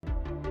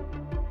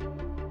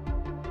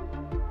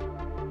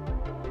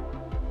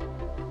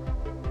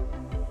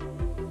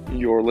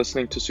You're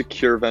listening to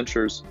Secure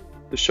Ventures,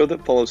 the show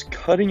that follows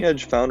cutting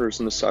edge founders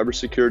in the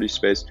cybersecurity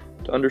space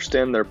to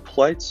understand their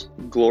plights,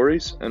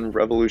 glories, and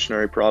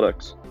revolutionary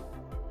products.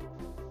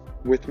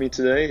 With me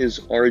today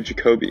is Ari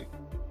Jacoby.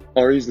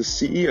 Ari is the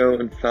CEO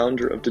and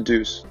founder of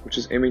Deduce, which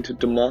is aiming to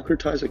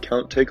democratize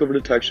account takeover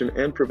detection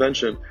and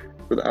prevention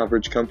for the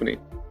average company.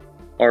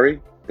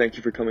 Ari, thank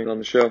you for coming on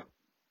the show.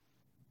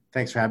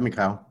 Thanks for having me,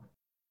 Kyle.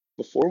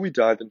 Before we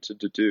dive into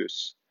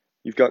Deduce,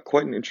 you've got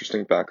quite an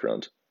interesting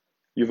background.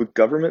 You have a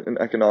government and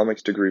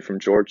economics degree from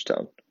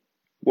Georgetown.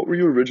 What were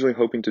you originally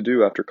hoping to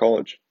do after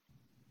college?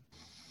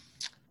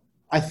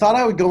 I thought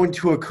I would go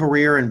into a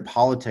career in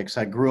politics.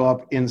 I grew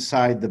up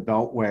inside the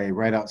Beltway,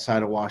 right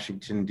outside of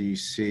Washington,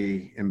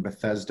 D.C., in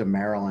Bethesda,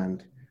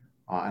 Maryland.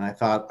 And I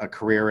thought a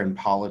career in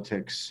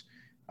politics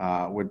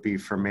would be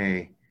for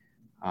me.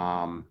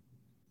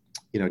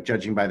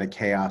 Judging by the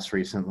chaos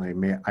recently,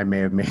 I may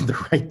have made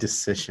the right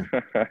decision.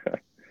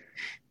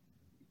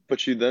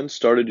 But you then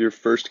started your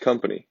first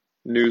company,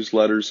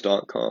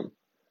 newsletters.com.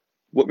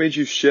 What made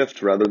you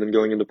shift rather than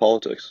going into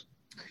politics?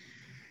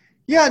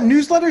 Yeah,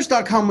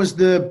 newsletters.com was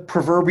the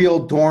proverbial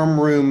dorm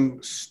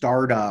room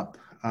startup.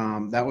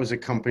 That was a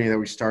company that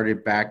we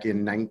started back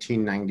in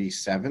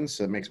 1997,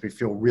 so it makes me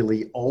feel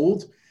really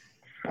old.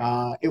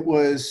 It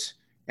was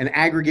an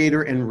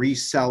aggregator and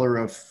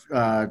reseller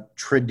of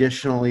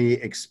traditionally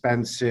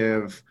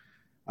expensive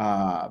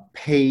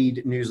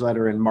paid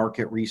newsletter and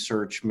market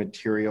research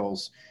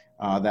materials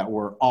that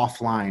were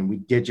offline. We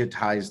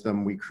digitized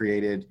them. We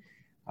created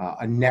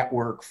a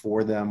network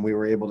for them. We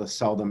were able to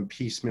sell them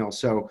piecemeal.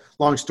 So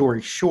long story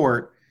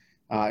short,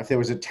 if there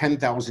was a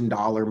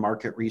 $10,000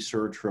 market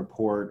research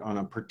report on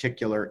a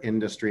particular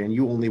industry and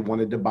you only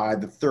wanted to buy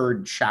the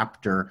third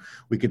chapter,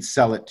 we could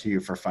sell it to you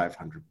for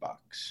 $500.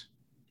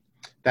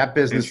 That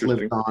business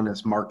lived on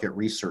as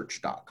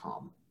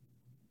marketresearch.com.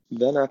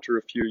 Then after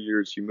a few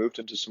years, you moved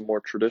into some more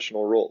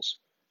traditional roles.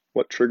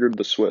 What triggered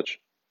the switch?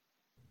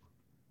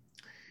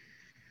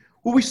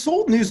 Well, we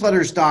sold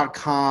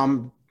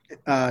newsletters.com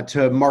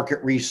to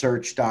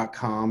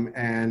marketresearch.com,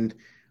 and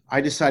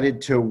I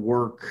decided to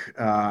work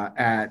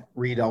at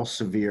Reed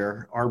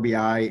Elsevier,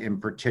 RBI in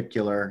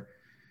particular,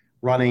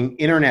 running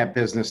internet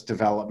business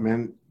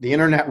development. The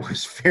internet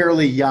was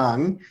fairly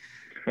young.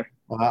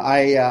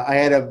 I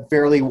had a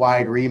fairly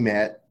wide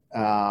remit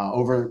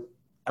over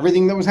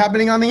everything that was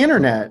happening on the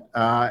internet.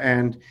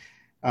 And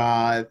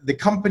the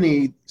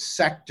company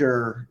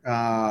sector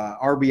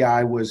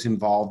RBI was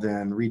involved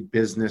in, Read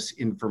Business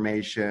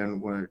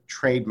Information, were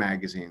trade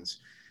magazines.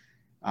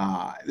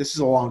 This is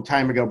a long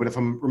time ago, but if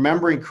I'm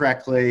remembering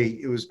correctly,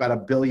 it was about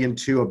 $1.2 billion,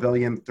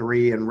 $1.3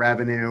 billion in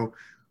revenue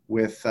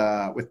with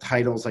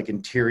titles like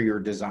Interior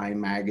Design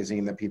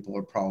Magazine that people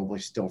are probably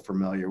still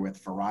familiar with,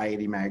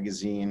 Variety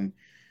Magazine,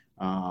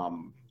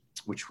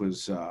 which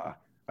was a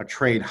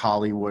trade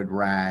Hollywood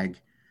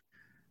rag.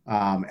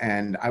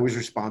 And I was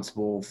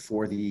responsible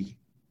for the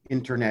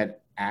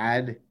internet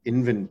ad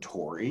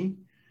inventory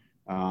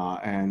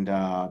and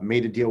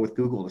made a deal with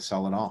Google to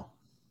sell it all.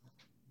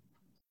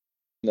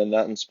 And then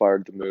that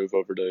inspired the move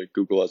over to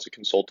Google as a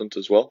consultant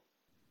as well?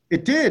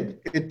 It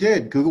did. It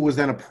did. Google was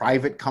then a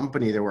private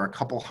company. There were a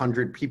couple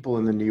hundred people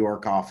in the New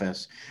York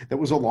office. That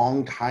was a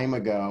long time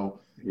ago.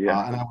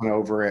 Yeah. And I went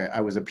over it.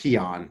 I was a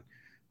peon.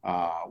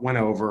 Went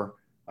over,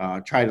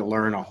 tried to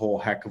learn a whole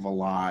heck of a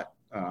lot,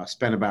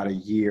 spent about a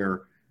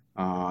year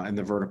in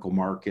the vertical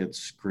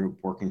markets group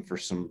working for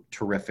some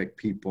terrific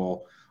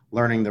people,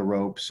 learning the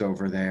ropes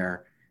over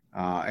there.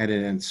 And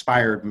it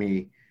inspired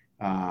me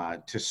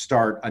to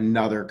start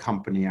another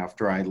company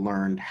after I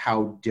learned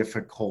how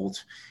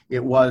difficult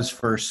it was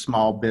for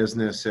small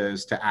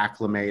businesses to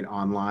acclimate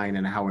online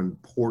and how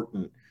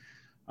important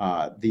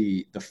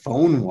the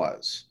phone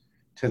was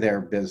to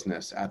their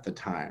business at the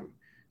time,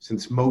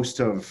 since most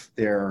of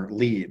their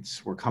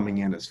leads were coming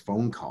in as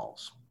phone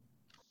calls.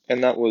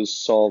 And that was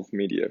Solve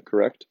Media,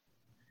 correct?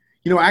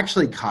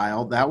 Actually,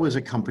 Kyle, that was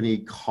a company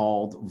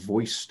called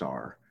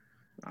VoiceStar.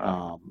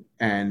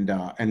 And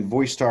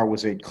VoiceStar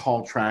was a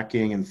call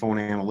tracking and phone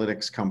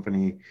analytics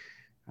company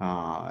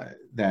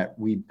that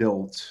we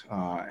built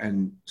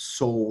and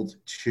sold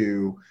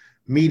to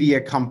media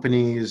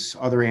companies,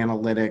 other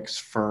analytics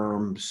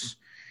firms,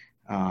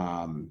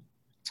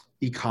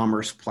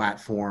 e-commerce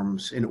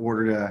platforms in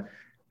order to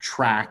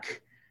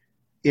track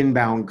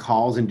inbound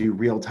calls and do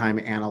real-time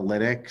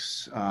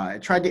analytics. I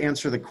tried to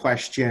answer the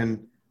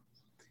question,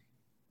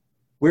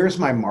 where's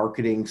my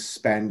marketing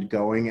spend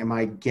going? Am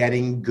I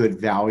getting good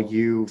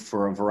value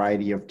for a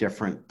variety of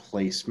different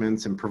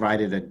placements, and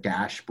provided a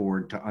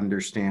dashboard to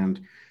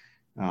understand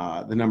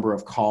the number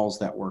of calls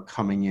that were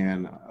coming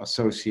in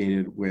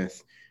associated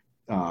with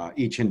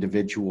each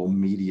individual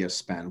media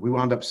spend. We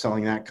wound up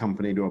selling that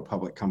company to a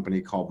public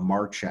company called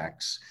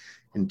Marchex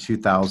in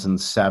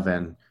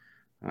 2007.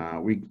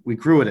 We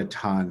grew it a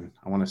ton,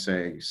 I want to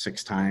say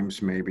 6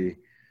 times maybe.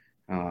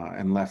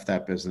 And left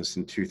that business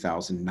in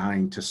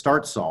 2009 to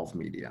start Solve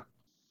Media.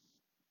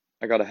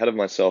 I got ahead of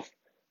myself.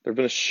 There have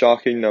been a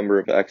shocking number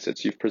of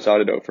exits you've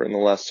presided over in the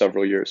last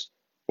several years.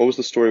 What was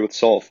the story with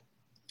Solve?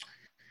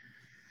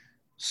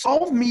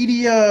 Solve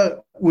Media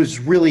was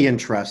really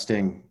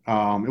interesting.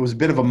 It was a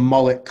bit of a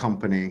mullet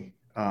company.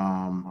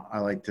 I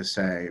like to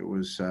say it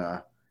was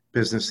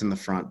business in the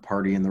front,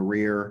 party in the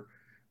rear,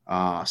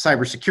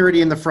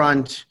 cybersecurity in the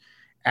front,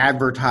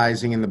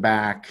 advertising in the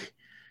back.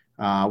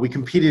 We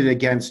competed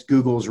against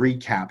Google's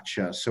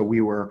reCAPTCHA, so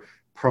we were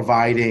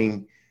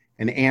providing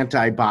an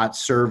anti-bot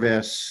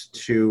service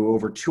to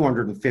over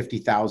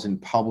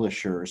 250,000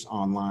 publishers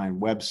online,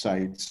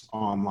 websites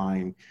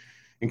online,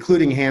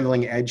 including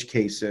handling edge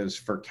cases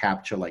for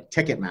CAPTCHA like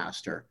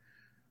Ticketmaster.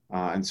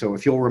 And so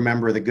if you'll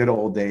remember the good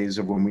old days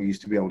of when we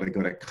used to be able to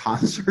go to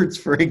concerts,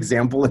 for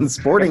example, and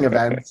sporting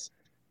events,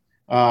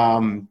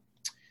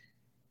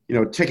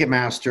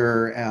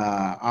 Ticketmaster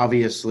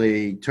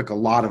obviously took a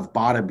lot of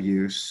bot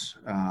abuse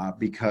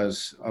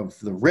because of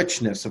the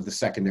richness of the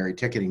secondary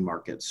ticketing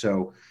market.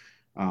 So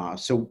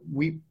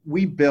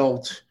we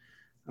built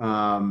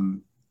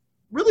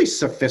really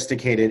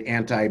sophisticated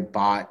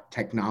anti-bot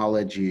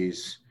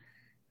technologies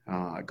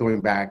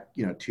going back,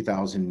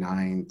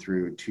 2009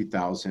 through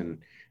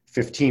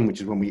 2015, which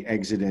is when we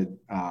exited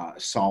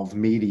Solve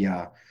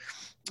Media.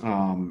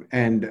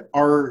 And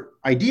our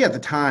idea at the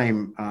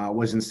time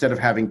was, instead of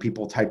having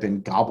people type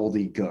in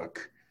gobbledygook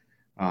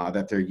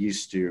that they're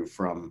used to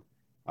from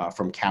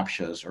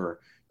CAPTCHAs, or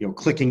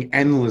clicking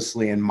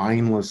endlessly and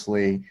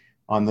mindlessly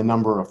on the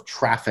number of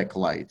traffic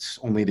lights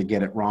only to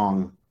get it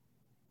wrong,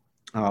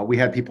 we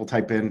had people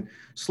type in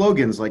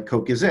slogans like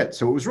 "Coke is it."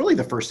 So it was really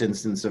the first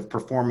instance of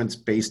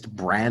performance-based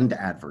brand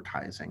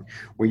advertising,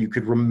 where you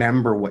could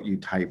remember what you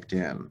typed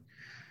in.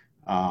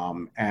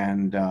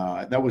 And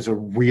that was a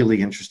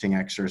really interesting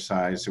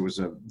exercise. It was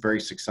a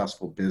very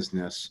successful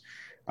business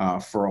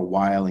for a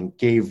while, and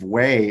gave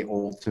way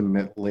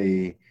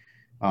ultimately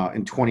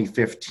in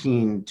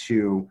 2015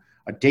 to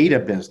a data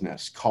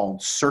business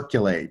called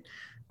Circulate.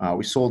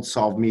 We sold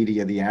Solve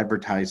Media, the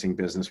advertising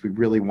business. We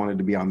really wanted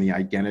to be on the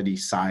identity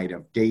side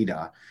of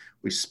data.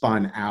 We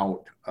spun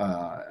out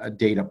a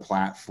data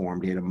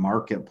platform, data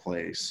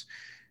marketplace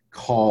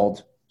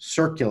called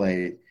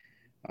Circulate.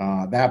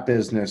 That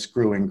business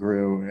grew and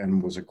grew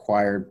and was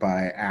acquired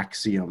by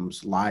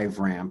Acxiom's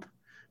LiveRamp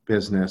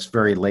business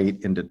very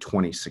late into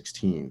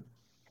 2016.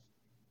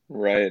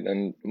 Right.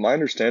 And my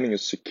understanding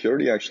is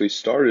security actually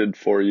started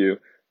for you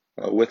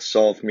with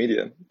Solve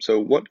Media. So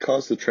what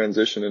caused the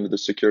transition into the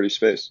security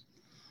space?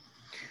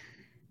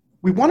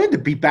 We wanted to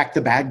beat back the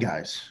bad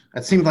guys.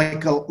 That seemed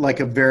like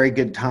a very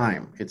good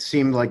time. It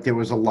seemed like there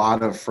was a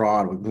lot of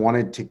fraud. We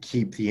wanted to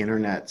keep the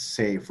internet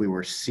safe. We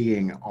were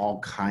seeing all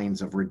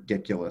kinds of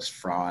ridiculous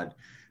fraud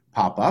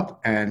pop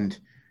up, and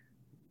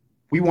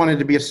we wanted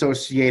to be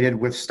associated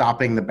with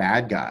stopping the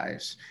bad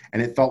guys.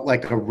 And it felt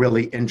like a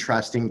really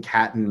interesting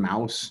cat and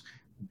mouse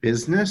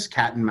business,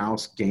 cat and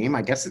mouse game.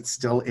 I guess it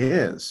still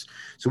is.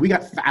 So we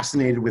got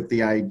fascinated with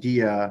the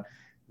idea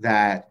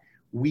that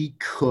we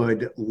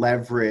could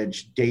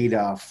leverage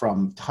data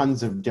from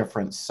tons of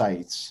different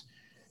sites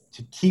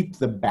to keep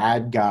the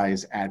bad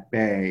guys at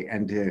bay,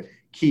 and to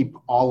keep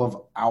all of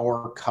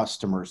our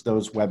customers,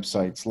 those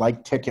websites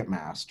like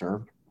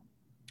Ticketmaster,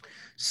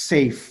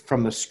 safe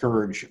from the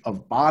scourge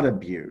of bot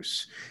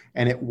abuse.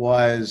 And it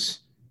was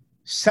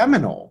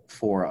seminal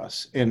for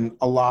us in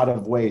a lot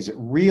of ways. It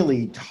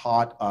really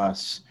taught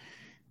us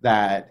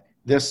that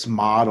this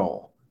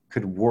model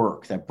could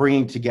work, that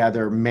bringing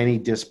together many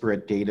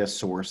disparate data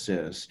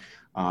sources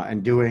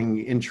and doing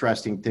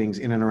interesting things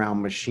in and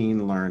around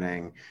machine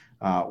learning,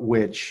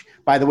 which,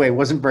 by the way,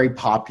 wasn't very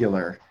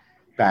popular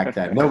back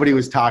then. Nobody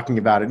was talking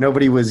about it.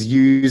 Nobody was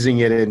using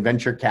it in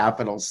venture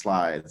capital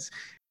slides.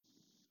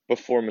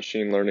 Before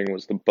machine learning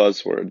was the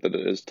buzzword that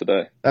it is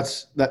today.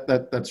 That's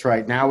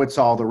right. Now it's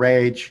all the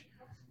rage.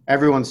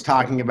 Everyone's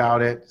talking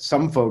about it.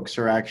 Some folks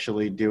are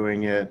actually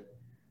doing it.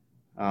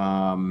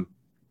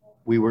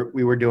 We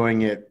were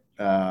doing it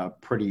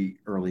pretty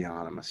early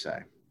on, I must say.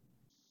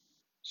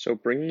 So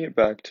bringing it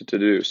back to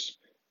Deduce,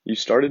 you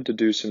started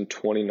Deduce in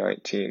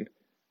 2019.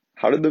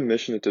 How did the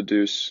mission at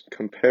Deduce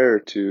compare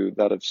to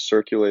that of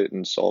Circulate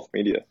and Solve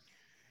Media?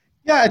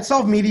 Yeah, at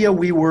Solve Media,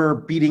 we were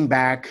beating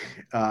back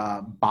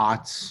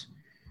bots.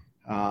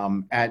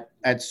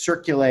 At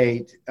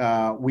Circulate,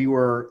 we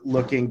were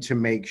looking to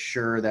make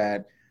sure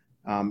that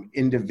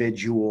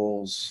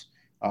individuals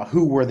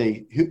who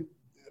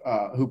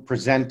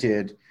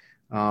presented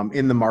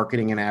in the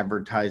marketing and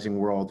advertising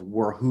world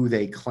were who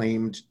they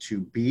claimed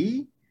to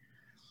be.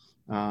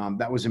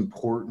 That was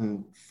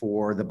important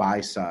for the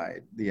buy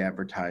side, the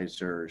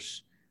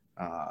advertisers,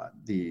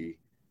 the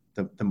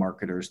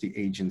marketers, the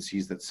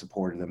agencies that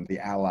supported them, the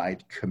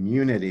allied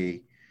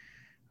community.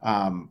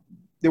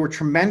 There were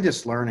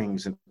tremendous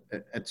learnings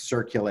at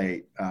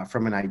Circulate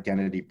from an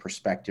identity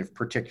perspective,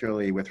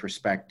 particularly with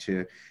respect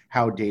to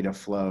how data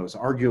flows.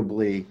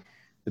 Arguably,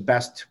 the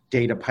best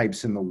data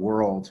pipes in the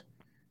world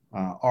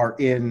are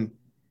in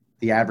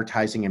the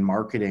advertising and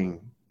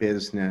marketing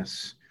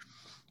business.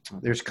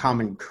 There's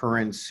common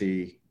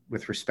currency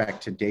with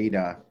respect to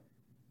data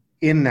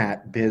in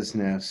that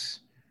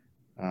business.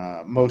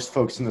 Most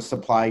folks in the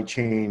supply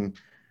chain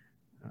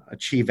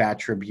achieve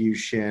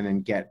attribution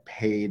and get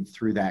paid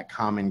through that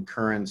common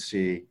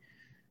currency.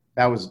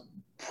 That was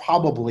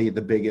probably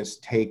the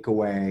biggest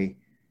takeaway,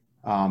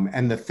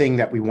 and the thing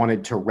that we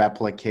wanted to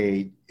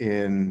replicate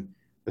in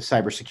the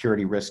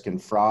cybersecurity risk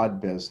and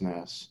fraud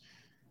business.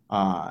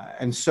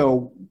 And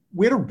so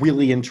we had a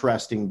really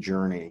interesting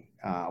journey.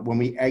 When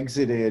we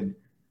exited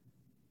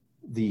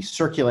the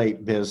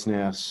Circulate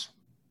business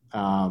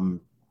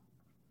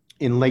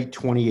in late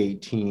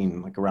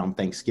 2018, like around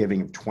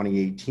Thanksgiving of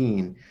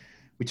 2018,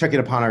 we took it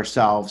upon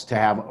ourselves to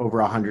have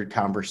over 100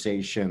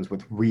 conversations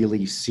with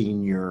really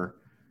senior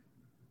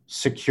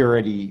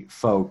security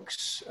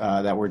folks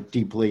that were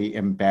deeply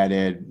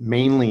embedded,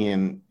 mainly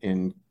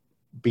in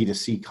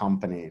B2C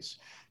companies,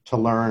 to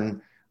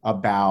learn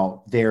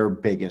about their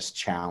biggest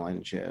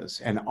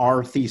challenges. And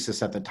our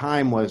thesis at the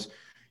time was,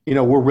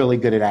 we're really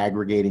good at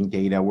aggregating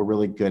data. We're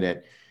really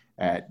good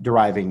at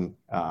deriving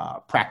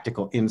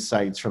practical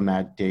insights from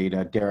that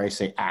data, dare I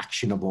say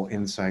actionable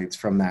insights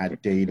from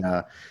that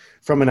data.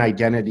 From an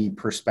identity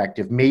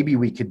perspective, maybe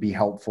we could be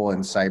helpful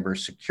in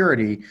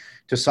cybersecurity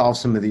to solve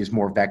some of these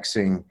more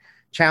vexing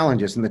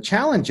challenges. And the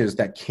challenges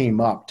that came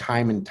up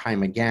time and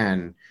time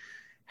again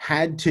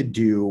had to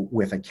do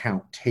with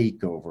account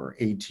takeover,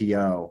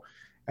 ATO.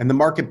 And the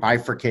market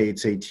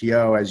bifurcates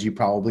ATO, as you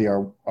probably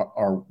are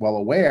well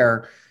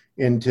aware,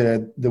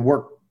 into the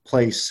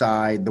workplace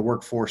side, the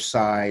workforce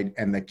side,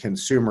 and the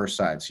consumer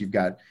side. So you've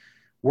got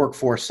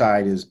workforce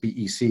side is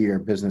BEC, or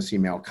business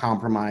email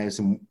compromise,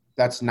 and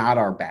that's not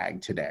our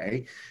bag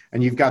today.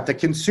 And you've got the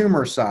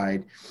consumer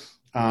side,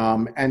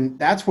 and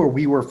that's where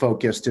we were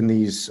focused in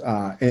these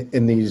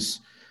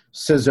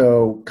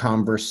CISO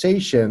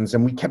conversations.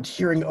 And we kept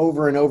hearing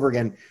over and over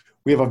again,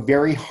 we have a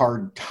very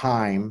hard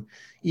time,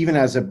 even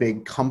as a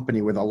big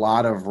company with a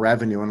lot of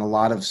revenue and a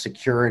lot of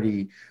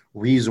security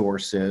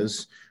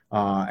resources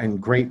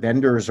and great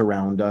vendors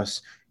around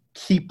us,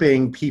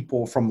 keeping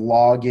people from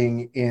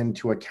logging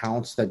into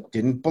accounts that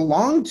didn't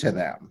belong to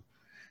them.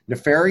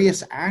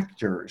 Nefarious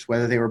actors,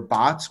 whether they were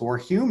bots or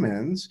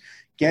humans,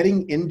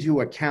 getting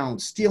into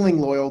accounts, stealing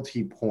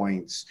loyalty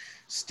points,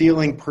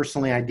 stealing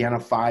personally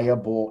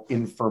identifiable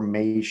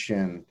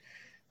information,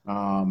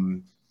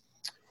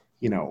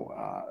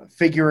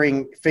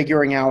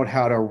 figuring out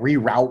how to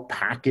reroute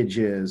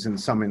packages in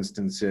some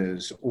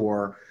instances,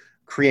 or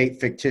create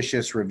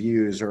fictitious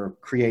reviews, or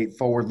create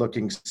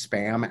forward-looking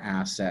spam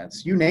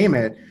assets. You name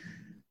it,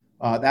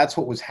 that's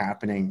what was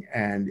happening.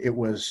 And it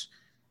was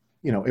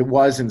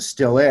and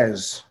still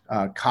is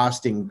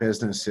costing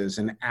businesses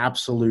an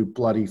absolute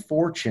bloody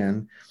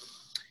fortune.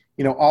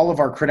 All of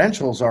our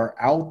credentials are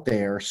out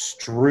there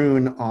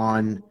strewn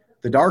on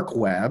the dark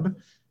web.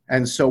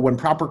 And so when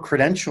proper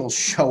credentials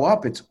show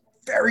up, it's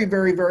very,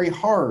 very, very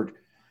hard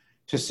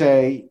to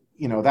say,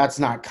 that's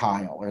not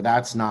Kyle or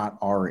that's not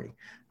Ari.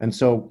 And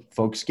so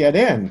folks get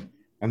in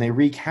and they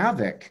wreak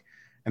havoc,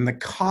 and the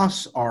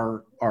costs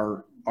are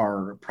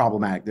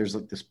problematic. There's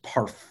like this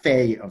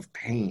parfait of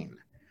pain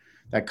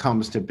that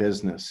comes to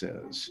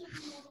businesses.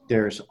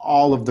 There's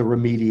all of the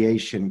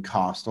remediation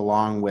cost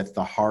along with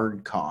the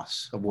hard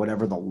costs of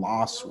whatever the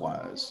loss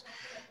was.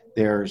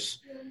 There's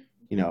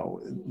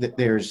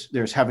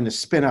having to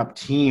spin up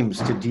teams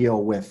to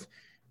deal with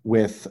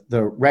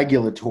the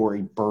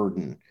regulatory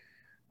burden.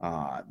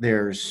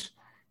 There's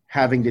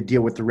having to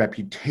deal with the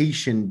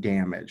reputation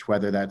damage,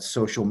 whether that's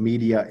social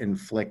media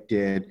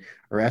inflicted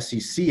or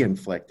SEC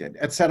inflicted,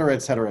 et cetera, et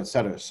cetera, et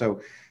cetera. So,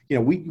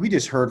 we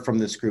just heard from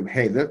this group,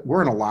 hey,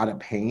 we're in a lot of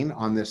pain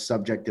on this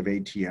subject of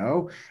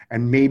ATO,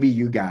 and maybe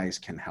you guys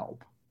can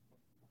help.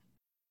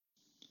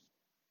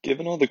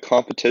 Given all the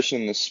competition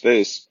in this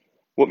space,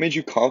 what made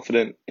you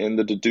confident in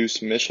the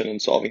Deduce mission in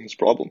solving his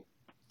problem?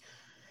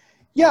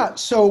 Yeah,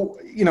 so,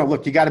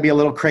 look, you got to be a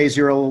little crazy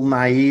or a little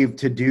naive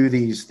to do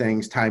these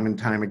things time and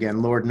time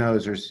again. Lord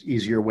knows there's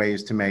easier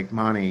ways to make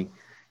money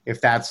if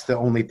that's the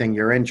only thing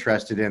you're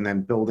interested in than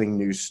building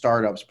new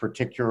startups,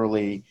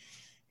 particularly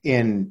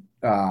in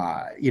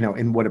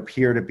what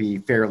appear to be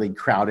fairly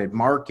crowded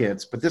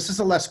markets. But this is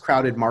a less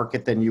crowded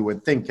market than you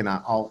would think, and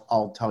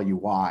I'll tell you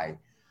why.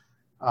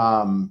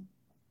 From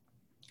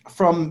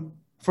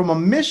a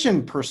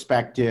mission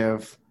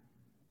perspective,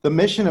 the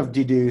mission of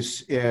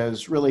Deduce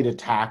is really to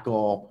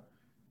tackle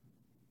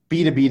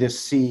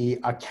B2B2C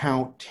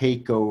account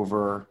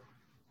takeover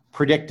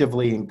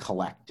predictively and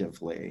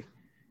collectively.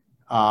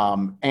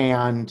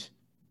 And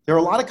there are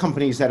a lot of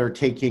companies that are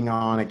taking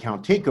on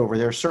account takeover.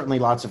 There are certainly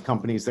lots of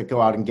companies that go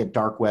out and get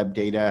dark web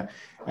data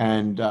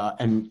and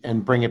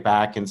bring it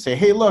back and say,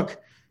 hey, look,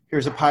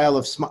 here's a pile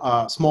of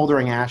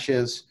smoldering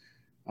ashes.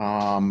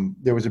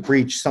 There was a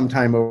breach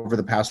sometime over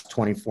the past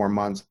 24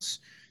 months.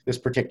 This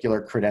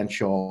particular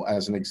credential,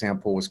 as an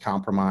example, was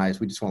compromised.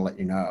 We just want to let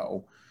you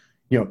know,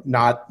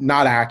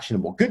 not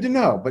actionable. Good to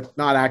know, but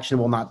not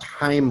actionable, not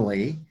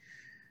timely.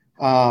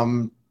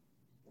 There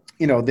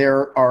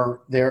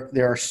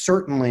are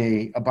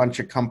certainly a bunch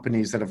of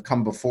companies that have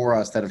come before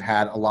us that have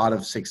had a lot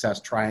of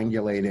success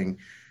triangulating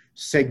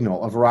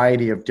a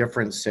variety of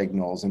different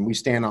signals, and we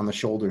stand on the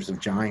shoulders of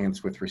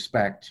giants with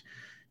respect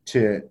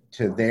to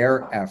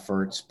their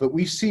efforts. But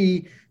we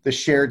see the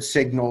shared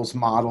signals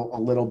model a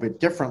little bit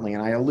differently.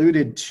 And I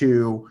alluded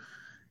to,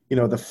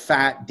 the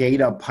fat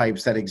data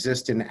pipes that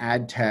exist in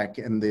ad tech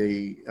and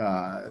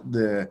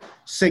the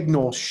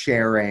signal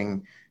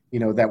sharing,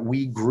 that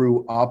we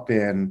grew up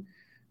in,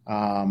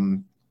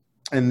 and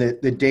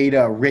the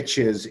data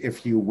riches,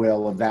 if you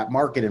will, of that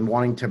market, and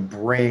wanting to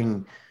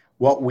bring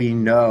what we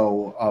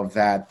know of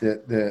that,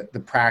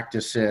 the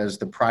practices,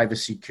 the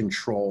privacy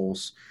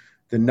controls,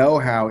 the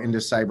know-how into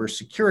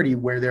cybersecurity,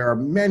 where there are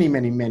many,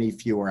 many, many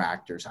fewer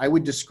actors. I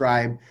would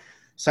describe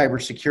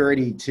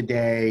cybersecurity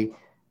today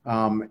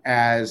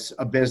as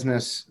a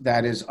business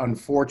that is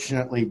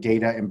unfortunately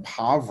data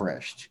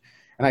impoverished.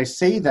 And I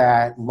say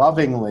that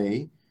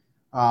lovingly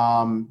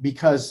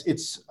because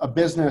it's a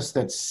business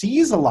that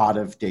sees a lot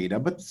of data,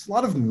 but it's a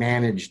lot of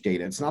managed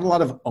data. It's not a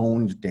lot of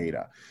owned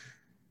data.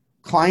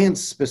 Clients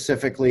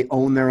specifically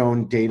own their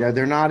own data.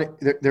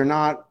 They're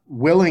not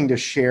willing to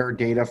share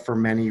data for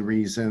many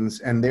reasons,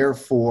 and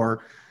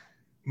therefore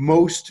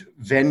most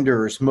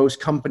vendors, most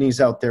companies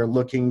out there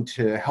looking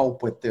to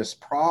help with this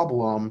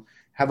problem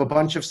have a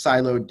bunch of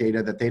siloed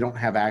data that they don't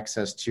have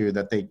access to,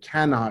 that they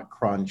cannot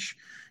crunch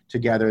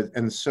together.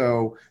 And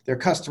so their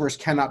customers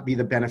cannot be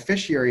the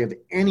beneficiary of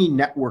any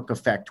network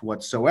effect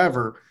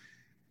whatsoever.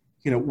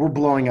 We're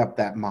blowing up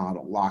that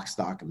model, lock,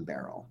 stock, and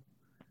barrel.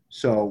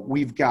 So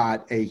we've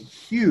got a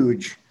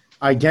huge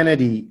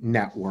identity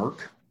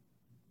network.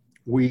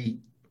 We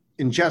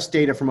ingest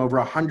data from over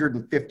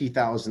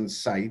 150,000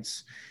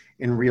 sites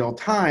in real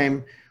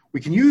time.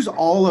 We can use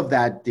all of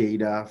that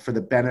data for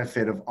the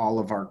benefit of all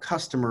of our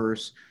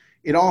customers.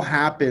 It all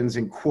happens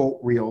in quote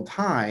real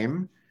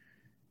time,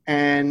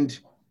 and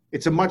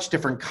it's a much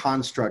different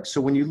construct.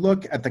 So when you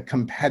look at the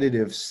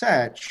competitive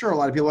set, sure, a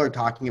lot of people are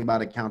talking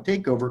about account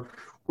takeover.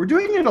 We're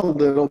doing it a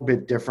little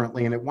bit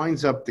differently, and it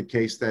winds up the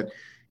case that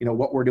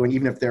what we're doing,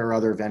 even if there are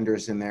other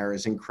vendors in there,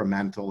 is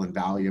incremental and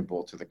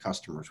valuable to the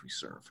customers we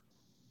serve.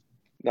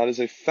 That is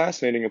a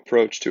fascinating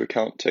approach to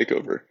account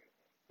takeover.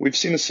 We've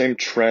seen the same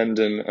trend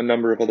in a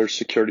number of other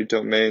security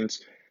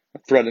domains.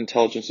 Threat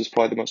intelligence is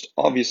probably the most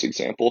obvious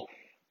example,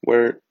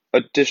 where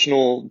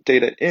additional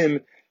data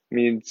in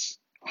means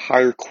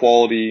higher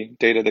quality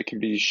data that can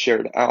be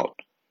shared out.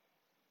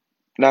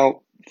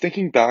 Now,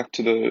 thinking back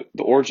to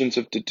the origins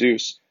of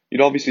Deduce,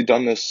 you'd obviously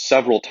done this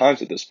several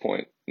times at this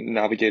point,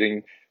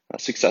 navigating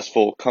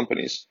successful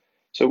companies.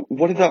 So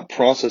what did that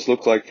process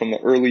look like from the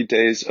early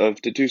days of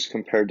Deduce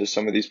compared to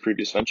some of these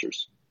previous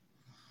ventures?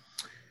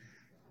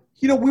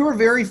 We were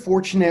very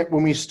fortunate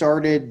when we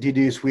started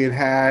Deduce. We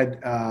had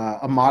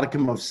a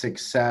modicum of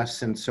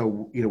success. And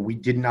so, we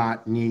did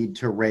not need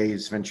to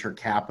raise venture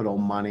capital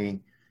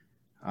money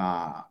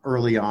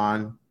early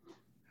on.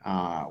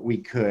 We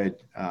could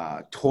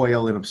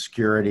toil in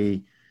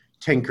obscurity,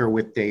 tinker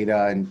with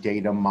data and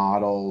data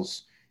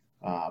models,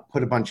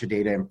 put a bunch of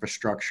data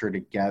infrastructure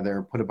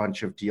together, put a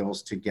bunch of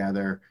deals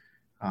together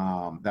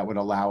that would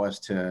allow us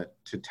to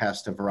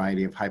test a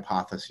variety of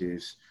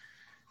hypotheses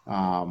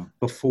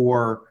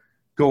before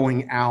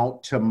going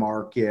out to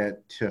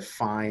market to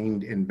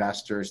find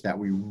investors that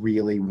we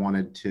really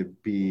wanted to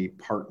be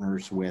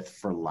partners with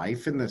for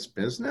life in this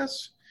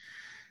business.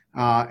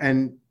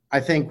 And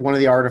I think one of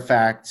the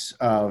artifacts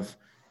of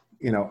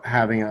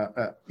having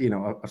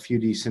a few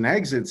decent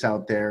exits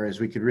out there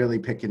is we could really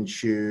pick and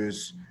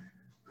choose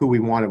who we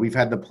wanted. We've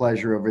had the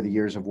pleasure over the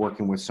years of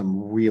working with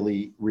some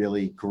really,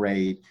 really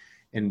great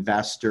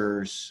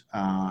investors,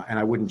 and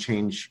I wouldn't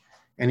change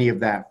any of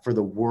that for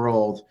the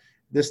world.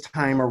 This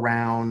time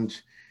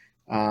around,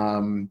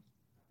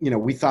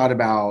 we thought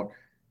about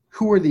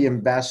who are the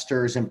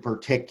investors in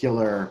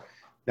particular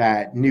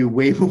that knew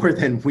way more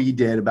than we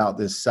did about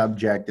this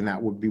subject and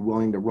that would be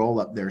willing to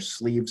roll up their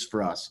sleeves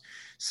for us,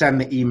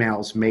 send the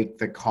emails, make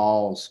the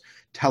calls,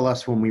 tell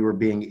us when we were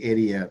being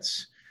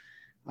idiots,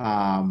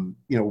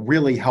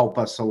 really help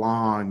us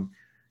along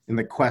in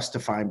the quest to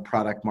find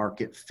product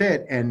market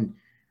fit. And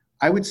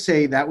I would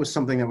say that was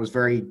something that was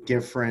very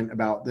different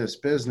about this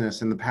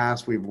business. In the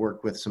past, we've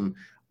worked with some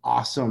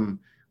awesome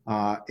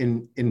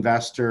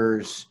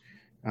investors,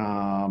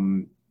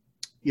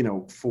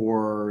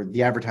 for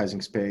the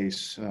advertising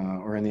space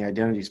or in the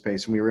identity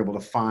space. And we were able to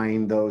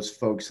find those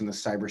folks in the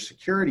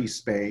cybersecurity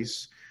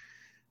space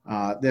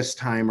this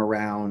time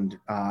around.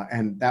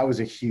 And that was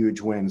a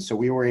huge win. So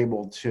we were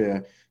able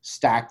to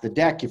stack the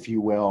deck, if you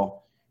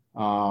will,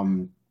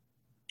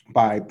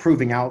 by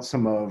proving out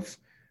some of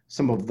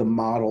the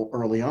model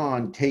early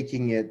on,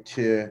 taking it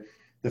to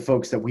the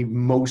folks that we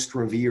most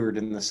revered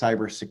in the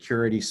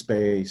cybersecurity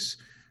space,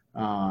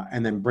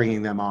 and then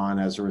bringing them on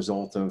as a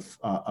result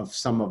of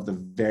some of the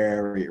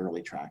very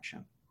early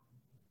traction.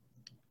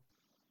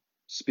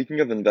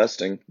 Speaking of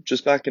investing,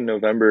 just back in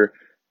November,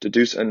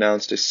 Deduce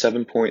announced a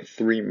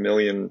 $7.3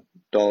 million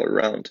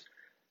round.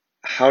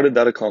 How did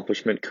that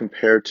accomplishment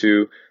compare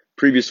to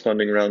previous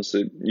funding rounds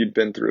that you'd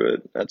been through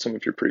at some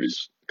of your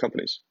previous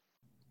companies?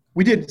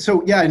 We did.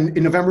 So yeah,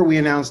 in November, we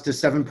announced a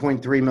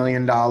 $7.3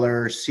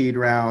 million seed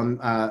round.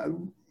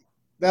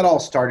 That all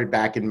started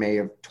back in May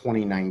of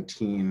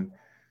 2019.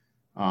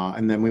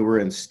 And then we were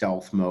in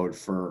stealth mode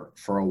for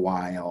a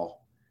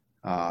while,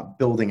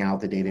 building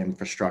out the data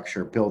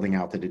infrastructure, building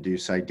out the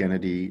Deduce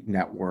identity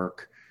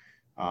network.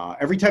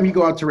 Every time you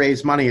go out to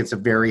raise money, it's a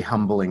very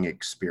humbling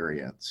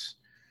experience.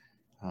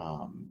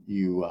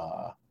 You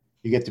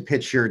get to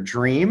pitch your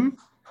dream.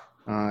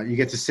 You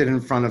get to sit in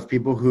front of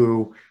people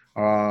who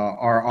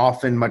are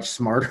often much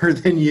smarter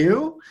than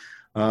you,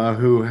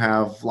 who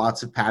have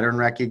lots of pattern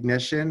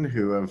recognition,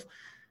 who have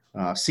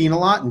seen a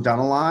lot and done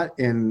a lot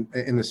in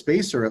the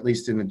space, or at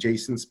least in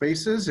adjacent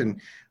spaces.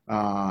 And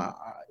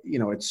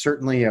it's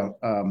certainly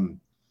an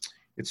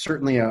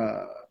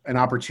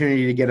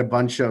opportunity to get a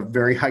bunch of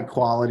very high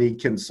quality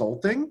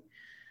consulting,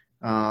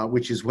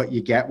 which is what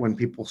you get when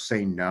people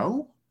say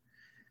no.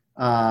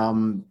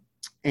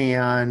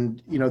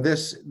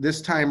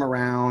 This time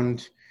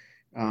around,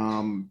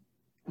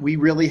 we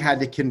really had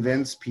to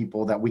convince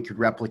people that we could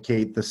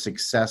replicate the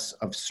success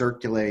of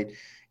Circulate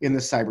in the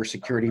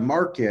cybersecurity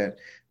market,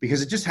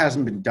 because it just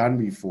hasn't been done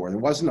before. There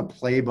wasn't a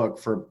playbook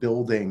for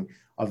building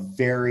a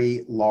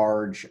very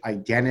large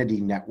identity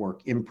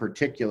network in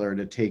particular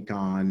to take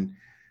on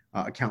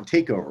account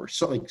takeovers.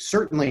 So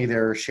certainly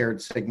there are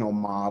shared signal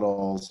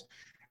models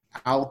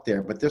out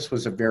there, but this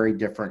was a very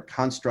different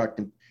construct.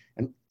 And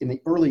in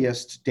the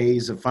earliest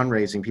days of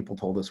fundraising, people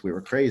told us we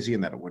were crazy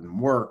and that it wouldn't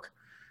work,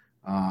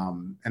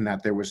 and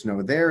that there was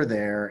no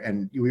there.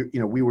 And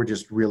we were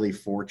just really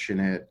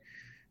fortunate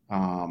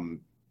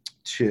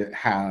to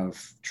have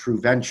True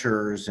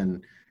Ventures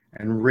and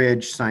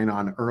Ridge sign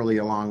on early,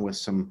 along with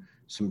some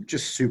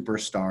just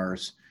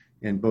superstars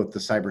in both the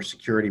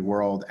cybersecurity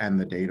world and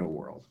the data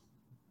world.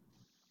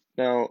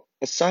 Now,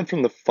 aside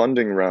from the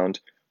funding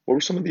round, what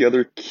were some of the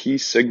other key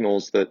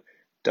signals that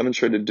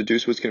demonstrated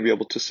Deduce was going to be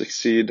able to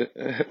succeed,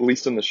 at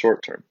least in the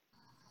short term?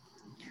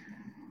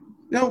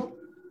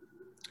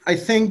 I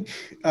think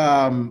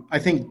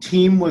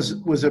team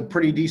was a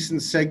pretty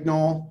decent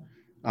signal.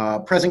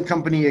 Present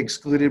company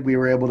excluded, we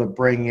were able to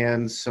bring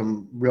in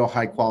some real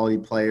high quality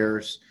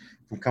players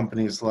from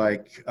companies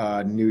like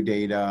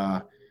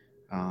NuData,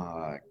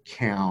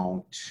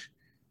 Count,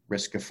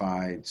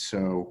 Riskified.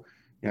 So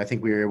I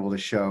think we were able to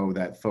show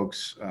that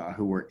folks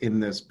who were in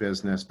this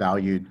business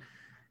valued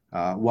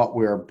what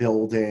we're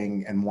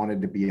building and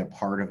wanted to be a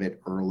part of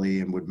it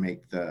early and would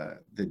make the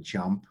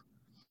jump.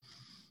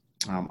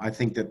 I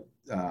think that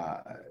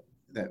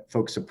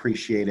folks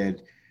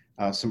appreciated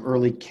some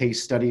early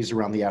case studies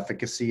around the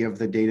efficacy of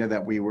the data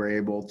that we were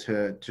able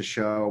to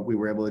show. We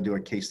were able to do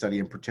a case study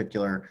in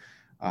particular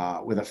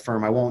with a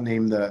firm. I won't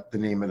name the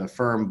name of the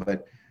firm,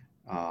 but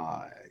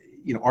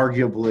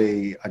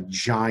arguably a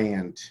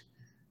giant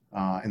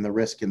in the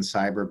risk and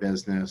cyber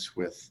business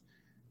with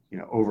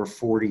over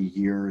 40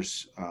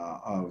 years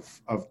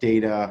of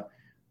data.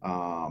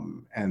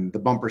 And the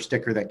bumper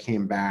sticker that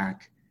came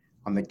back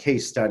on the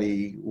case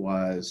study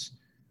was,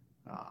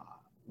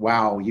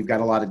 wow, you've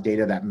got a lot of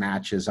data that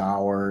matches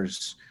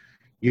ours.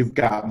 You've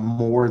got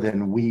more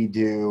than we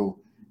do.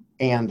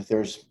 And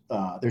there's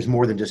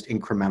more than just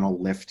incremental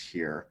lift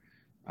here.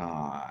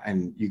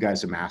 And you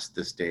guys amassed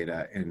this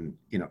data in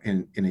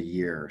a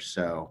year.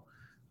 So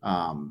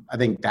I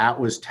think that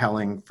was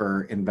telling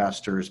for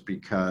investors,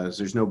 because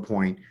there's no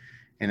point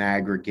in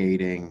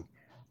aggregating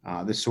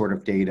this sort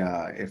of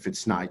data if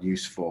it's not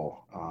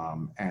useful.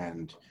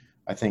 And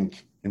I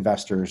think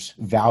investors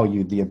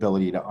valued the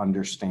ability to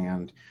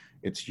understand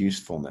its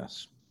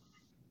usefulness.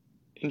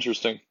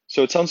 Interesting.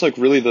 So it sounds like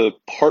really the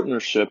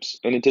partnerships,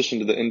 in addition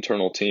to the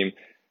internal team,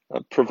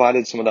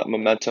 provided some of that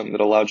momentum that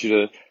allowed you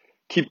to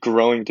keep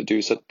growing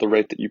Deduce at the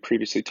rate that you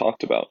previously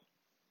talked about.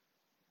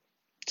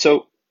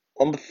 So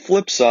on the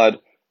flip side,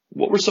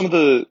 what were some of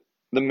the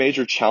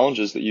major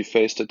challenges that you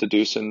faced at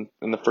Deduce in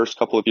the first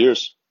couple of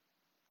years?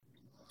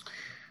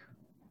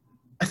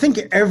 I think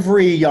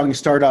every young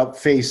startup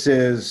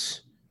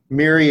faces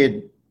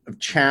myriad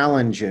of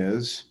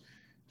challenges.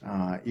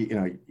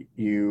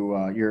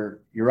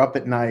 You're up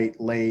at night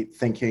late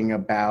thinking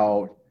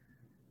about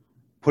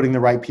putting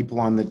the right people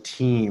on the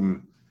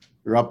team.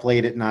 You're up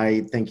late at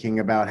night thinking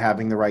about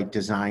having the right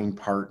design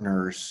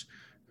partners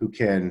who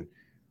can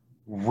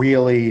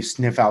really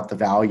sniff out the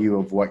value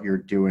of what you're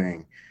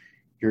doing.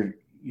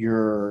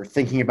 You're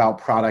thinking about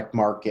product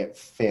market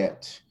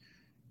fit.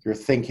 You're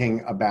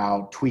thinking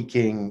about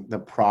tweaking the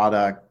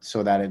product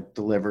so that it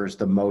delivers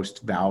the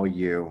most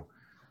value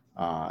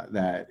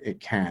that it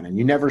can. And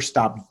you never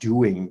stop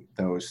doing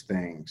those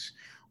things.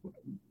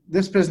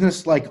 This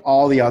business, like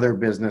all the other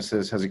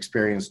businesses, has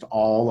experienced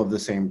all of the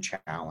same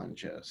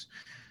challenges,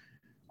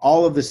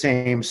 all of the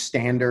same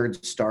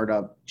standard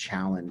startup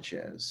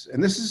challenges.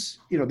 And this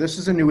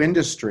is a new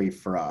industry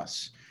for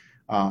us.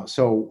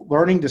 So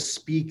learning to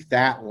speak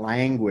that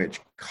language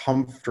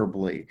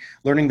comfortably,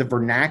 learning the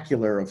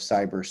vernacular of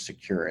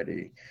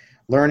cybersecurity,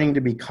 learning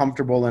to be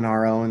comfortable in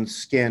our own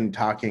skin,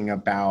 talking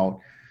about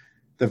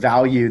the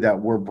value that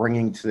we're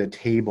bringing to the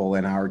table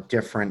in our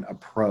different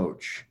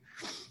approach.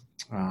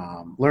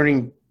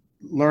 Learning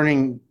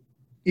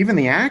even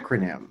the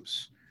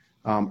acronyms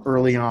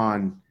early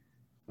on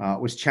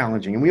was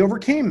challenging, and we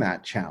overcame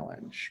that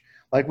challenge.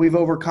 like we've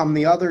overcome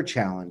the other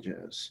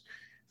challenges.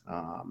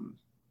 Um,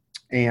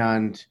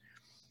 and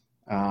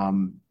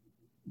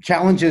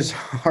challenges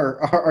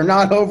are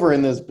not over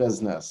in this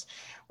business.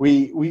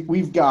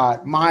 We've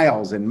got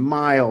miles and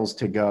miles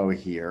to go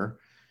here,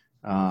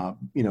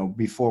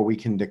 before we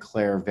can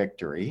declare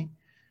victory.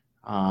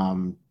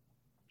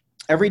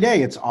 Every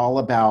day, it's all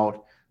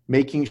about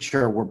making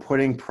sure we're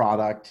putting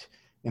product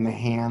in the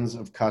hands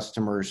of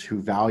customers who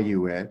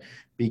value it,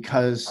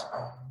 because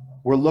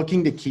we're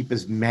looking to keep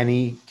as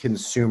many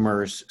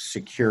consumers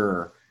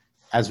secure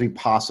as we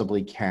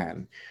possibly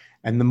can.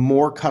 And the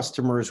more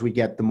customers we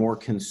get, the more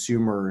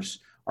consumers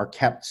are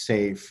kept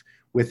safe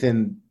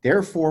within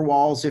their four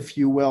walls, if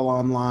you will,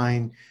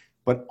 online,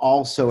 but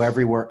also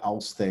everywhere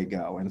else they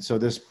go. And so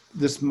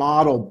this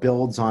model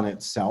builds on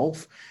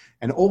itself.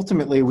 And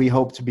ultimately, we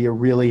hope to be a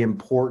really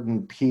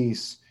important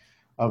piece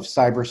of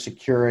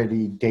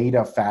cybersecurity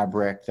data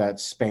fabric that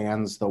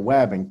spans the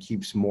web and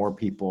keeps more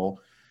people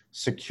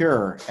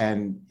secure.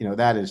 And,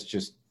 that is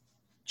just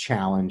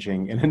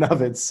challenging in and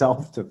of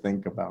itself to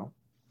think about.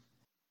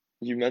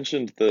 You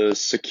mentioned the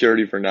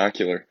security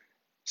vernacular.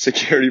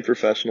 Security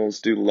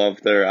professionals do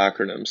love their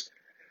acronyms.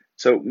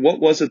 So, what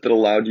was it that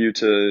allowed you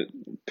to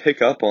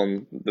pick up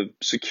on the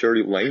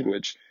security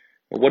language?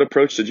 What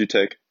approach did you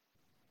take?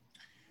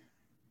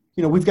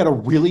 We've got a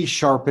really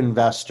sharp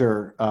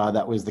investor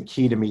that was the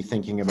key to me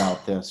thinking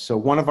about this. So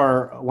one of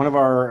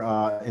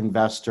our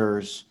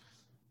investors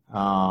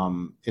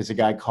is a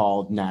guy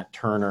called Nat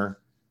Turner.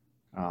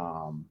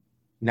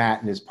 Nat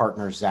and his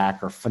partner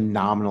Zach are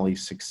phenomenally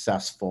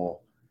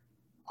successful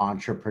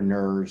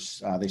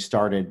entrepreneurs. They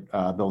started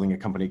building a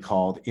company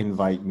called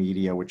Invite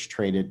Media, which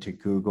traded to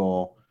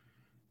Google,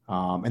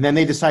 and then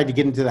they decided to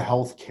get into the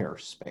healthcare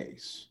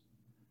space.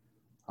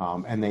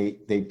 And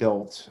they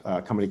built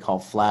a company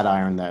called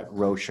Flatiron that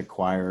Roche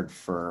acquired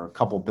for a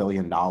couple $2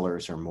 billion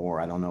or more.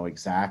 I don't know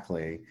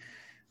exactly.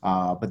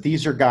 But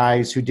these are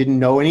guys who didn't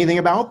know anything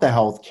about the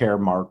healthcare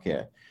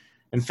market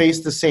and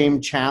faced the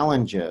same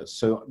challenges.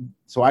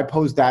 So I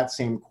posed that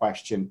same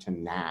question to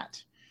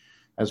Nat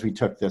as we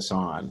took this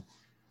on.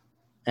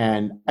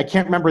 And I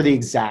can't remember the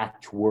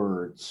exact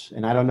words,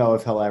 and I don't know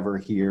if he'll ever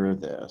hear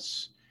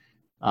this.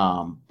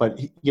 But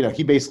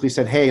he basically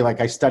said, hey,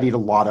 I studied a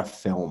lot of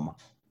film.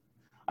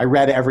 I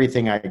read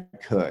everything I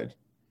could.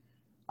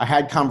 I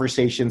had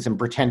conversations and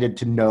pretended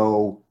to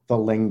know the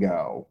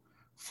lingo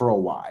for a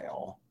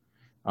while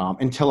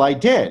until I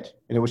did.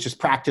 And it was just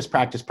practice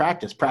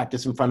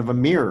in front of a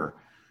mirror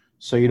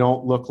so you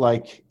don't look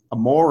like a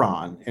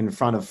moron in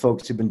front of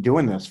folks who've been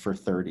doing this for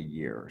 30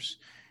 years.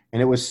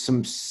 And it was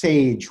some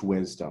sage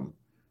wisdom.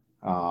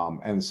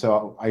 And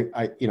so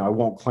I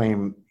won't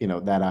claim,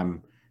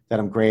 that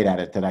I'm great at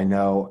it, that I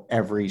know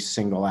every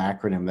single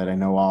acronym, that I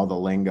know all the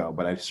lingo,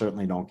 but I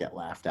certainly don't get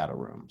laughed out of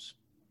rooms.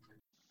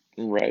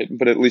 Right,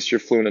 but at least you're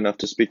fluent enough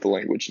to speak the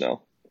language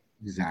now.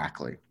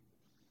 Exactly.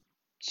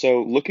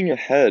 So looking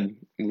ahead,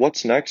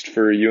 what's next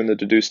for you and the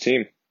Deduce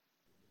team?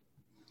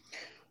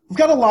 We've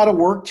got a lot of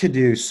work to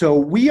do. So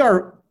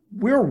we're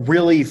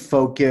really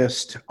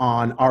focused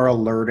on our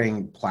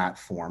alerting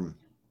platform.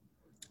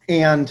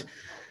 And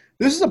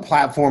this is a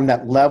platform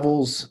that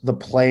levels the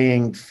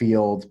playing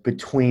field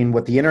between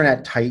what the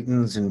internet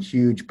titans and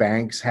huge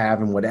banks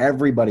have and what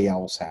everybody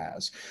else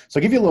has. So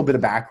I'll give you a little bit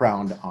of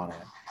background on it.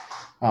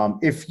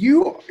 If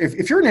you're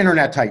an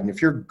internet titan,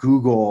 if you're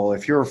Google,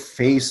 if you're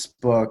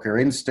Facebook or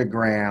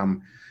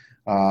Instagram,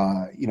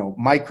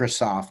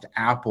 Microsoft,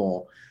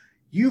 Apple,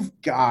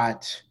 you've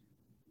got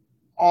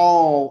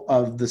all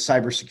of the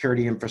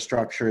cybersecurity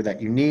infrastructure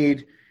that you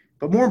need,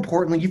 but more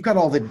importantly, you've got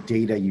all the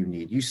data you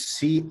need. You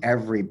see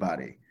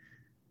everybody.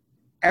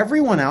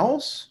 Everyone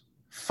else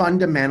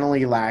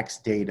fundamentally lacks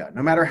data.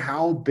 No matter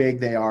how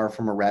big they are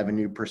from a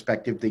revenue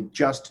perspective, they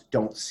just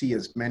don't see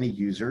as many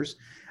users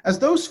as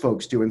those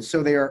folks do. And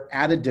so they are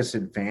at a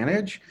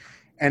disadvantage.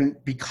 And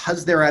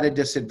because they're at a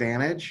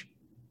disadvantage,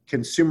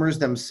 consumers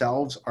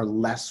themselves are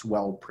less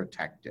well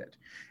protected.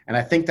 And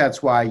I think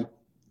that's why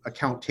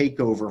account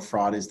takeover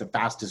fraud is the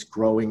fastest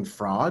growing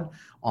fraud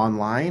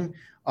online,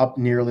 up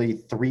nearly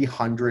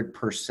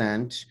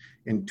 300%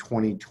 in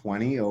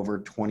 2020 over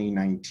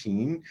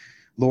 2019.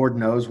 Lord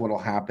knows what'll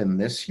happen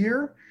this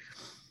year.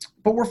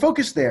 But we're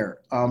focused there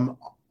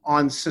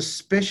on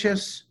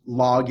suspicious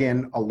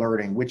login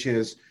alerting, which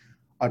is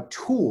a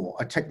tool,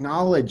 a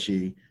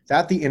technology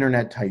that the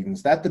internet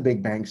titans, that the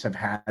big banks have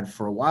had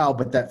for a while,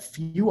 but that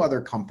few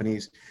other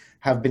companies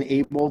have been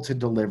able to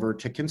deliver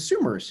to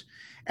consumers.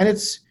 And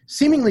it's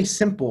seemingly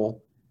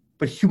simple,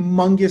 but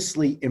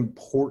humongously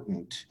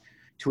important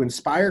to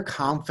inspire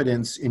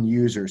confidence in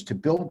users, to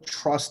build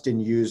trust in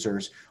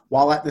users,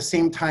 while at the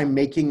same time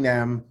making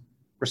them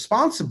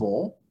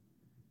responsible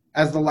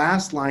as the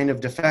last line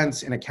of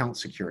defense in account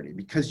security,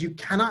 because you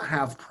cannot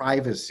have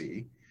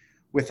privacy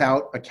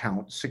without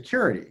account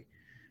security.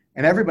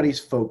 And everybody's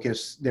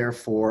focused,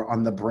 therefore,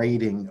 on the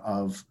braiding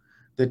of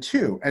the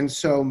two. And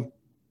so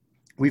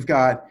we've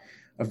got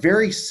a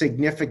very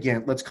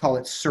significant, let's call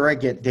it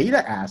surrogate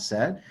data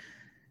asset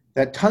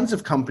that tons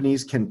of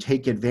companies can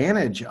take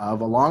advantage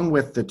of, along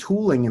with the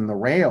tooling and the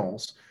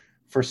Rails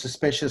for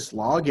suspicious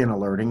login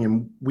alerting.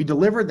 And we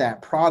delivered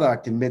that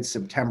product in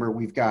mid-September.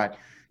 We've got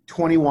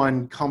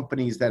 21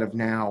 companies that have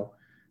now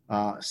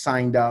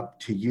signed up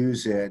to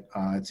use it.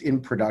 It's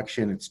in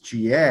production, it's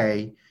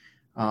GA,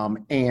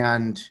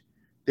 and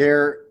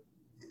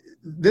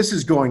this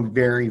is going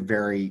very,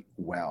 very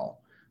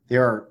well.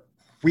 There are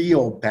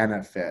real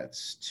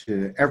benefits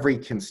to every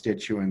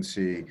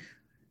constituency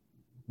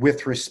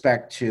with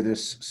respect to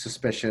this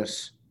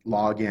suspicious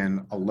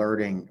login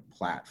alerting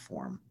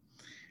platform.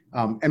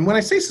 And when I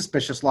say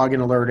suspicious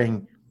login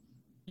alerting,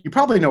 you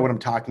probably know what I'm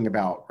talking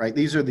about, right?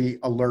 These are the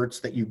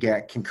alerts that you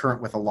get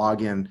concurrent with a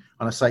login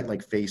on a site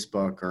like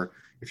Facebook, or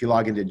if you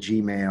log into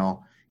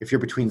Gmail, if you're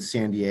between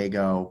San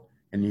Diego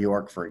and New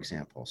York, for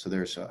example. So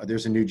there's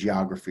a new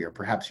geography, or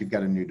perhaps you've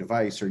got a new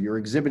device, or you're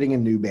exhibiting a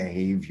new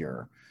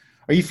behavior.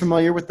 Are you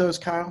familiar with those,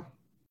 Kyle?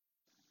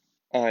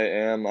 I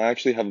am. I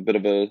actually have a bit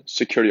of a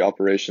security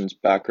operations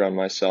background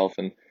myself,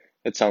 and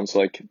it sounds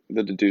like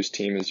the Deduce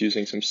team is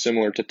using some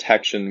similar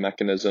detection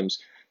mechanisms,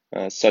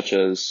 such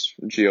as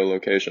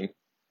geolocation.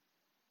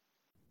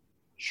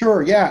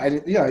 Sure. Yeah.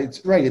 And yeah,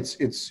 it's right.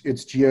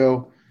 It's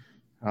geo,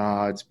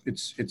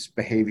 it's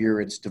behavior,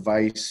 it's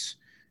device,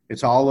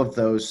 it's all of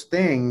those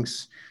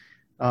things.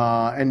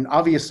 And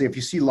obviously, if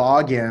you see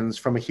logins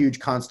from a huge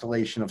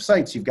constellation of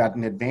sites, you've got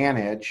an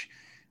advantage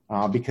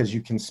because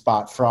you can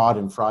spot fraud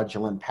and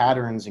fraudulent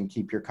patterns and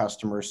keep your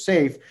customers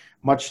safe,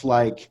 much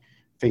like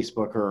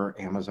Facebook or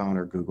Amazon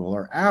or Google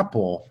or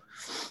Apple.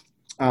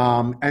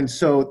 And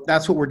so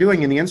that's what we're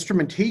doing. And the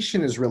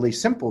instrumentation is really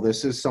simple.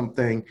 This is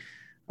something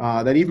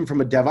that even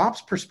from a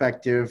DevOps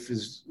perspective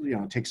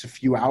takes a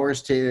few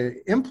hours to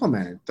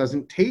implement. It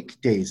doesn't take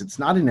days. It's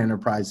not an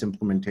enterprise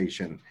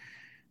implementation.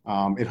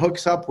 It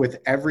hooks up with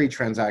every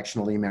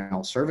transactional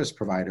email service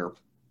provider,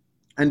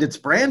 and it's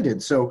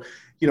branded. So,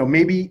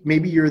 maybe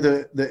you're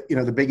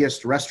the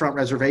biggest restaurant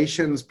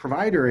reservations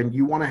provider, and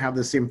you want to have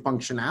the same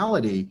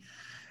functionality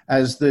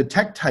as the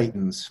tech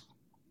titans.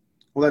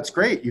 Well, that's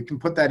great. You can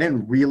put that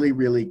in really,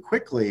 really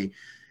quickly.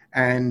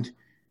 And,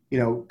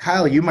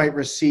 Kyle, you might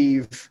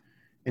receive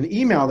an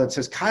email that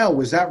says, Kyle,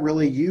 was that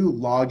really you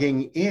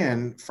logging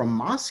in from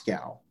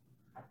Moscow?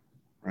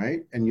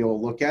 Right? And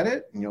you'll look at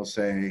it and you'll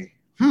say,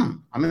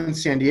 I'm in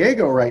San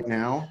Diego right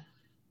now.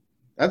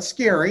 That's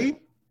scary.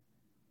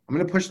 I'm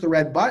going to push the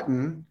red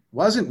button.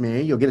 Wasn't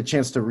me. You'll get a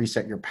chance to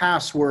reset your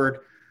password.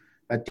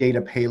 That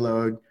data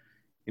payload,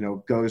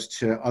 goes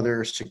to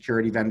other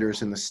security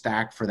vendors in the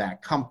stack for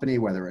that company,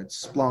 whether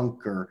it's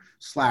Splunk or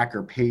Slack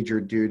or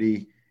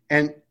PagerDuty,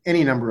 and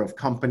any number of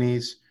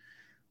companies.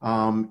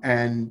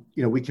 And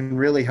we can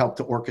really help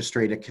to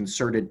orchestrate a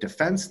concerted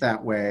defense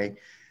that way.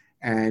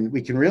 And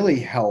we can really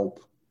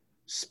help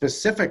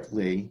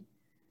specifically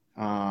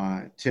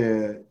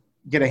to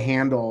get a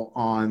handle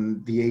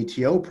on the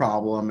ATO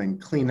problem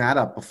and clean that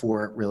up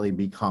before it really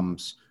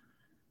becomes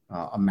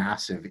a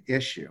massive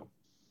issue.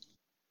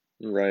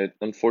 Right.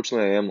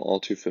 Unfortunately, I am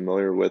all too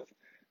familiar with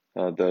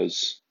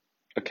those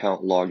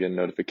account login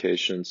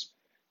notifications.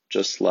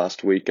 Just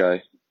last week,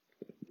 I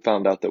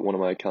found out that one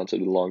of my accounts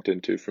had been logged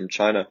into from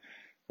China,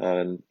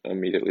 and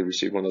immediately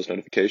received one of those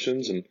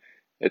notifications. And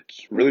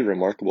it's really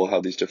remarkable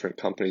how these different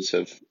companies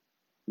have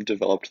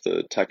developed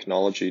the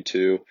technology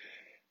to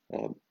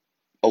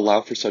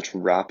allow for such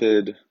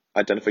rapid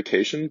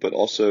identification, but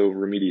also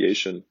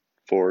remediation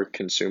for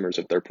consumers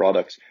of their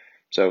products.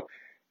 So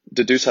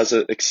Deduce has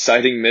an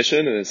exciting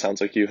mission, and it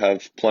sounds like you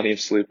have plenty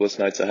of sleepless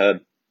nights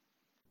ahead.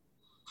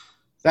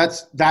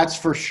 That's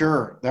for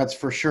sure. That's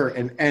for sure.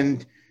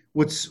 And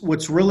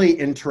what's really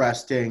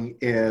interesting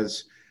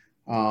is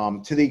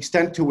to the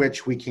extent to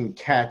which we can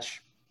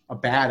catch a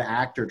bad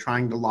actor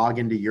trying to log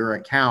into your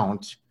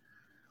account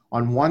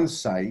on one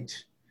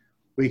site,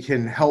 we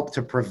can help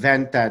to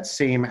prevent that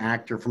same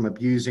actor from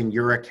abusing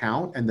your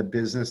account and the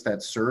business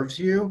that serves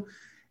you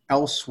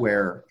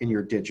elsewhere in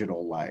your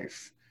digital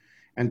life.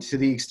 And to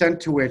the extent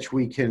to which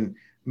we can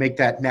make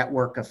that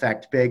network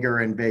effect bigger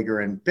and bigger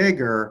and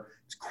bigger,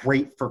 it's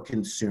great for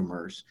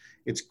consumers.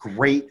 It's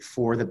great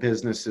for the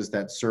businesses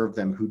that serve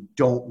them who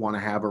don't want to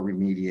have a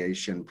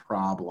remediation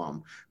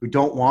problem, who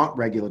don't want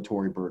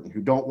regulatory burden,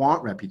 who don't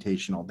want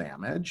reputational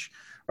damage,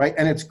 right?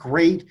 And it's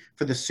great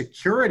for the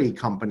security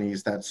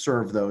companies that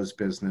serve those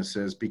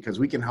businesses because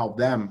we can help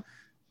them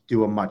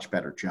do a much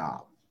better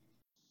job.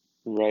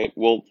 Right.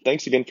 Well,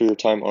 thanks again for your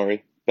time,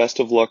 Ari.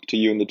 Best of luck to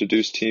you and the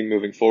Deduce team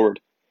moving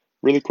forward.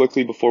 Really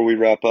quickly before we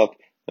wrap up,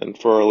 and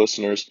for our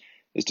listeners,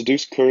 is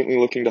Deduce currently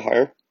looking to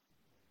hire?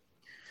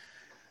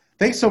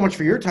 Thanks so much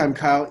for your time,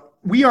 Kyle.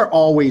 We are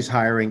always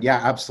hiring.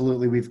 Yeah,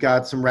 absolutely. We've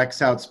got some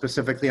recs out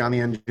specifically on the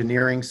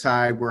engineering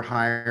side. We're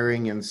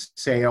hiring in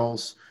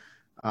sales.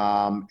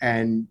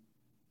 And,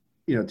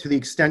 to the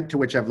extent to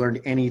which I've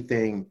learned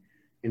anything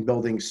in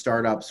building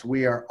startups,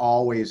 we are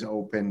always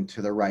open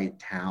to the right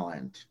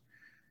talent.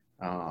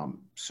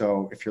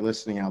 So if you're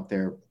listening out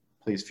there,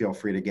 please feel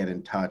free to get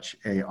in touch,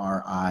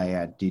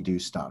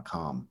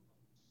 ari@deduce.com.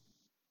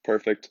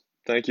 Perfect.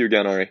 Thank you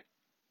again, Ari.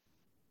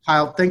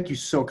 Kyle, thank you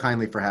so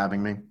kindly for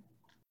having me.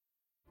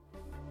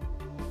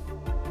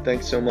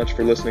 Thanks so much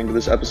for listening to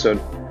this episode.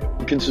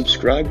 You can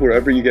subscribe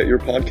wherever you get your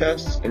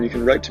podcasts, and you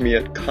can write to me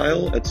at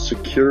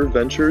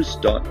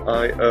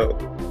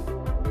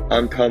kyle@secureventures.io.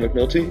 I'm Kyle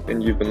McNulty,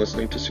 and you've been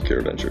listening to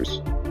Secure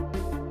Ventures.